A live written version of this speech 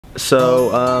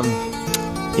So,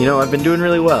 you know, I've been doing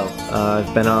really well.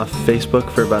 I've been off Facebook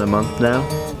for about a month now.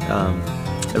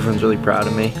 Everyone's really proud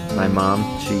of me. My mom,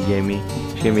 she gave me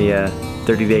a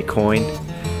 30-day coin.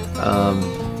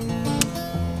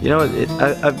 You know,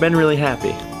 I've been really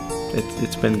happy.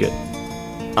 It's been good.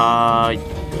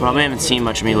 Probably haven't seen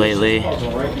much of me lately.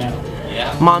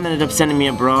 Mom ended up sending me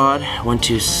abroad. Went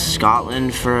to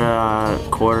Scotland for a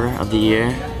quarter of the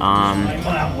year.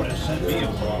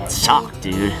 It sucked,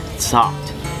 dude. It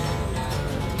sucked.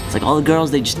 It's like all the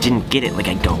girls, they just didn't get it. Like,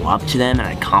 I'd go up to them and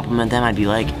I'd compliment them. I'd be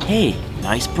like, hey,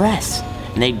 nice breasts.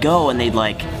 And they'd go and they'd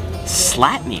like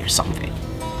slap me or something.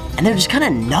 And they're just kind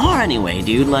of gnar anyway,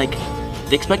 dude. Like,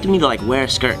 they expected me to like wear a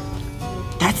skirt.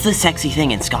 That's the sexy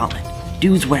thing in Scotland.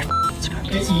 Dudes wear skirts.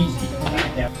 It's easy.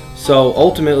 So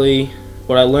ultimately,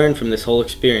 what I learned from this whole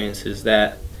experience is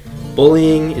that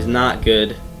bullying is not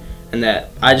good, and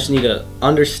that I just need to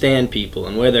understand people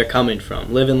and where they're coming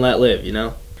from. Live and let live, you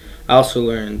know? I also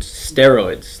learned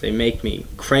steroids. They make me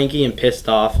cranky and pissed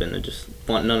off, and I just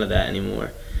want none of that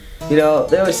anymore. You know,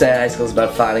 they always say high school's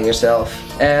about finding yourself,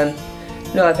 and,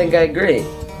 you know, I think I agree.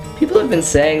 People have been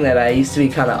saying that I used to be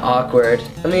kind of awkward.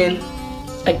 I mean,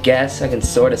 I guess I can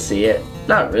sort of see it.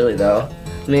 Not really, though.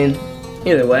 I mean,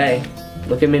 either way,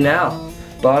 look at me now.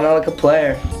 Balling out like a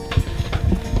player.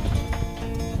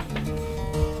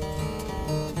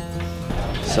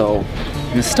 So,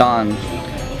 Miss Staun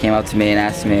came up to me and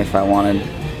asked me if I wanted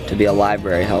to be a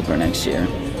library helper next year.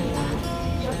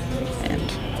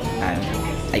 And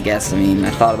I guess, I mean,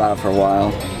 I thought about it for a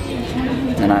while.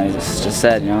 And I just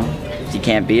said, you know, if you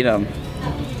can't beat them,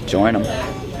 join them.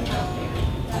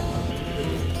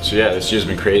 So yeah, this year's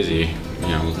been crazy. You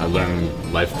know, I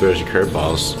learned life throws you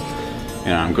curveballs. You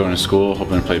know, I'm going to school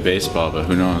hoping to play baseball, but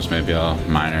who knows, maybe I'll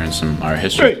minor in some art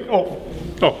history. Hey, oh,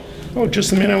 just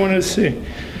the man I wanted to see.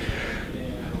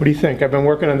 What do you think? I've been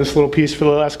working on this little piece for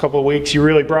the last couple of weeks. You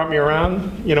really brought me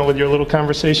around, you know, with your little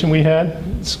conversation we had.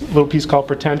 It's a little piece called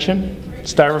Pretension.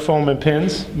 Styrofoam and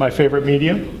pins, my favorite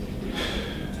medium.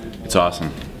 It's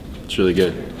awesome. It's really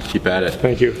good. Keep at it.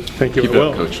 Thank you. Thank you. Keep it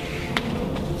up, Coach.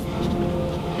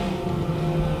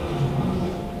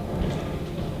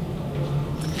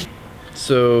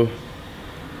 So,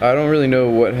 I don't really know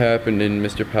what happened in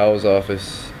Mr. Powell's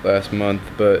office last month,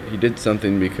 but he did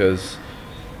something because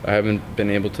I haven't been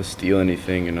able to steal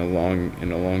anything in a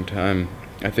long time.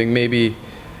 I think maybe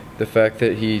the fact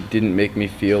that he didn't make me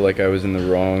feel like I was in the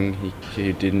wrong,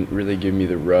 he didn't really give me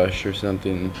the rush or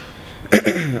something. But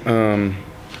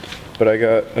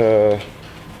I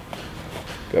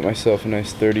got myself a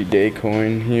nice 30-day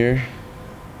coin here.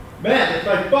 Man, it's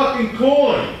my fucking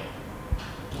coin!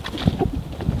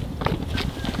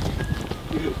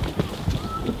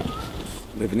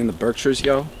 Living in the Berkshires,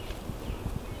 yo.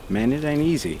 Man, it ain't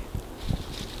easy.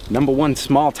 #1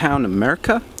 small town in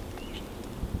America?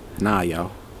 Nah,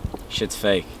 yo. Shit's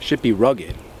fake. Shit be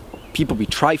rugged. People be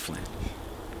trifling.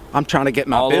 I'm trying to get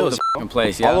my all bills. Over the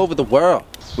place, yeah? All over the world.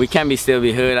 We can be still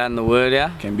be hood out in the wood,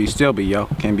 yeah? Can be still be, yo.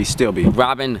 Can be still be.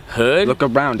 Robin Hood? Look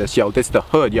around us, yo. This the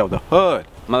hood, yo. The hood.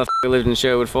 Motherfucker lived in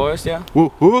Sherwood Forest, yeah?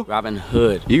 Woo-hoo. Robin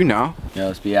Hood. You know. Yo,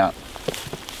 let's be out.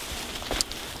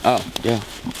 Oh, yo.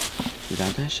 You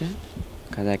got that shit?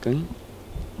 Got that green?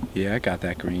 Yeah, I got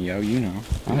that green, yo. You know.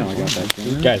 I know I got that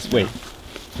green. Guys, wait.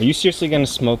 Are you seriously gonna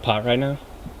smoke pot right now?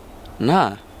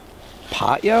 Nah.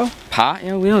 Pot, yo? Pot,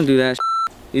 yo? We don't do that shit.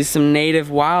 These are some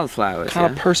native wildflowers, What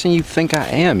kind of person you think I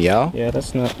am, yo? Yeah,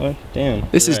 that's not... Oh, damn.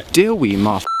 This is deal weed,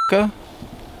 motherfucker.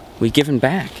 We giving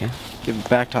back, yeah? Giving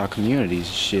back to our communities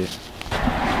and shit.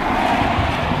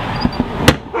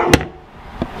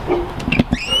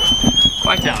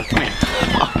 Quiet down, come here.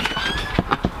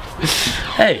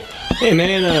 Hey. Hey,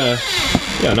 man,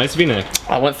 yeah, nice to be there.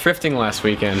 I went thrifting last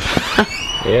weekend.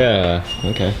 Yeah,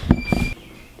 okay.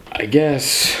 I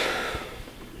guess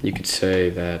you could say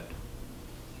that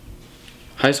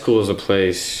high school is a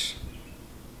place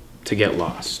to get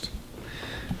lost.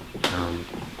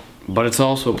 But it's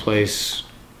also a place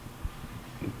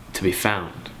to be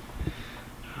found.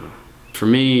 For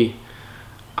me,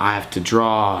 I have to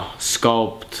draw,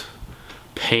 sculpt,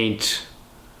 paint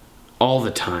all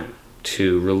the time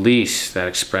to release that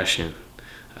expression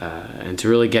and to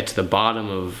really get to the bottom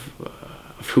of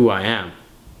who I am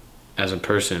as a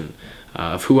person,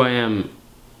 of who I am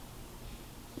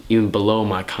even below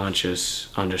my conscious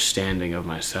understanding of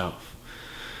myself.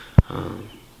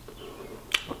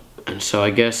 And so I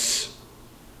guess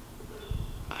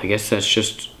that's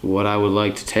just what I would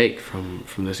like to take from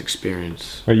this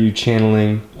experience. Are you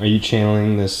channeling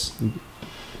this you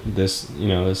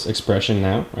know, this expression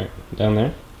now, right down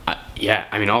there? Yeah,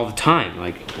 I mean all the time.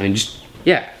 Like, I mean, just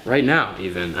Yeah, right now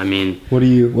even. I mean. What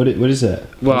is that?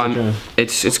 Well,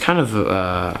 it's kind of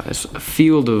it's a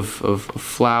field of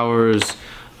flowers,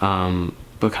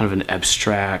 but kind of an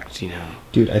abstract, you know.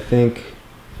 Dude, I think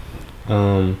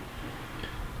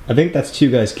that's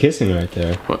two guys kissing right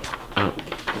there. What?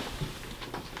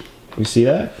 You see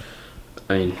that?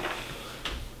 I mean.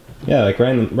 Yeah, like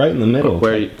right in the middle.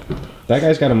 That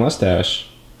guy's got a mustache,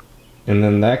 and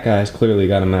then that guy's clearly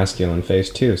got a masculine face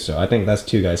too. So I think that's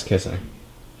two guys kissing.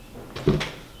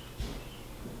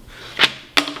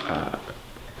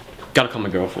 Gotta call my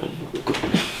girlfriend.